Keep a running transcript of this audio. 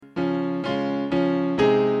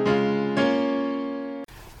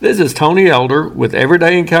This is Tony Elder with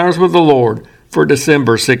Everyday Encounters with the Lord for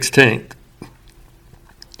December 16th.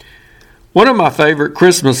 One of my favorite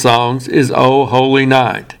Christmas songs is "O Holy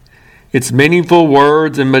Night." Its meaningful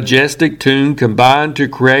words and majestic tune combine to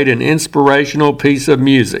create an inspirational piece of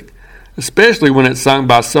music, especially when it's sung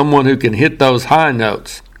by someone who can hit those high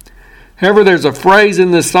notes. However, there's a phrase in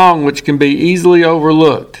this song which can be easily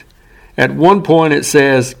overlooked. At one point it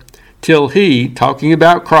says, "Till he," talking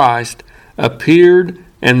about Christ, "appeared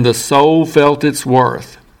and the soul felt its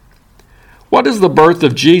worth." What does the birth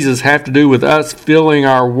of Jesus have to do with us feeling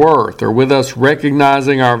our worth or with us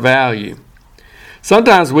recognizing our value?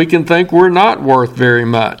 Sometimes we can think we're not worth very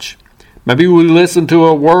much. Maybe we listen to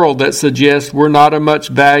a world that suggests we're not of much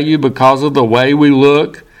value because of the way we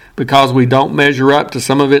look, because we don't measure up to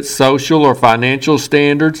some of its social or financial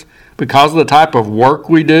standards, because of the type of work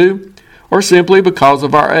we do, or simply because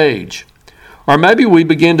of our age. Or maybe we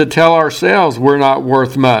begin to tell ourselves we're not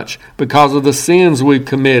worth much because of the sins we've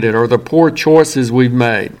committed or the poor choices we've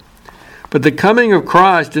made. But the coming of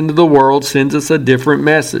Christ into the world sends us a different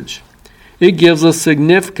message. It gives us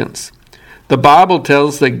significance. The Bible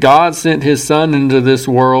tells us that God sent His Son into this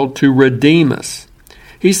world to redeem us.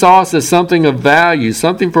 He saw us as something of value,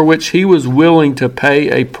 something for which He was willing to pay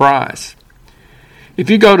a price. If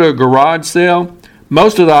you go to a garage sale,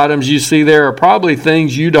 most of the items you see there are probably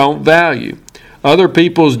things you don't value. Other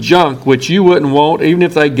people's junk which you wouldn't want even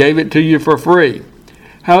if they gave it to you for free.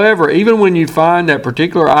 However, even when you find that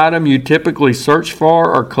particular item you typically search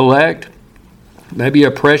for or collect, maybe a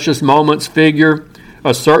precious moments figure,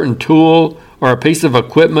 a certain tool, or a piece of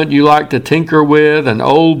equipment you like to tinker with, an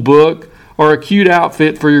old book, or a cute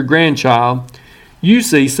outfit for your grandchild, you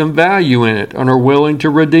see some value in it and are willing to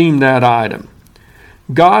redeem that item.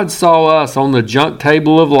 God saw us on the junk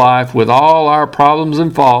table of life with all our problems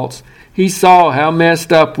and faults. He saw how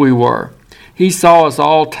messed up we were. He saw us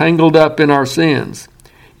all tangled up in our sins.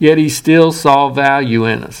 Yet He still saw value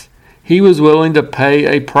in us. He was willing to pay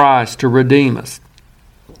a price to redeem us.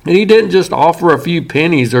 And He didn't just offer a few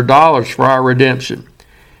pennies or dollars for our redemption.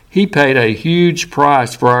 He paid a huge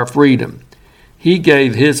price for our freedom. He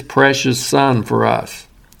gave His precious Son for us.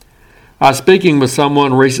 I was speaking with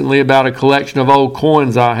someone recently about a collection of old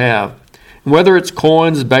coins I have. And whether it's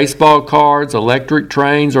coins, baseball cards, electric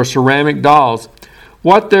trains, or ceramic dolls,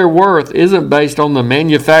 what they're worth isn't based on the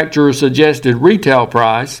manufacturer's suggested retail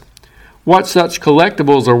price. What such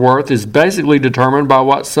collectibles are worth is basically determined by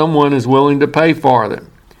what someone is willing to pay for them.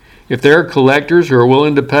 If there are collectors who are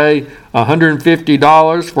willing to pay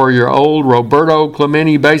 $150 for your old Roberto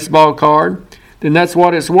Clemente baseball card, then that's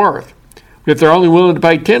what it's worth. But if they're only willing to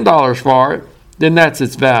pay $10 for it, then that's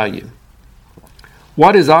its value.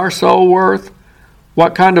 What is our soul worth?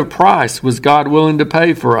 What kind of price was God willing to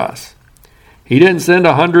pay for us? He didn't send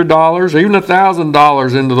 $100 or even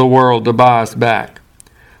 $1,000 into the world to buy us back.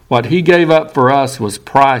 What He gave up for us was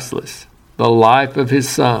priceless, the life of His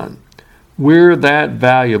Son. We're that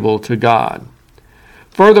valuable to God.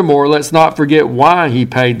 Furthermore, let's not forget why He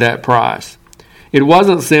paid that price. It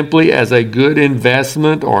wasn't simply as a good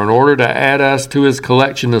investment or in order to add us to His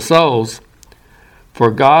collection of souls. For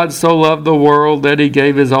God so loved the world that He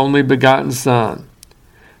gave His only begotten Son.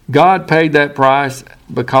 God paid that price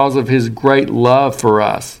because of His great love for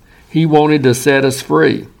us. He wanted to set us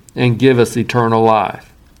free and give us eternal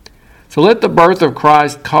life. So let the birth of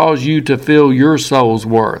Christ cause you to feel your soul's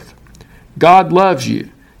worth. God loves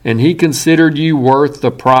you, and He considered you worth the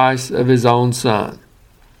price of His own Son.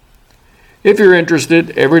 If you're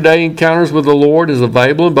interested, Everyday Encounters with the Lord is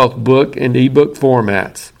available in both book and ebook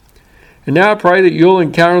formats. And now I pray that you'll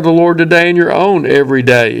encounter the Lord today in your own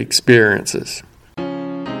everyday experiences.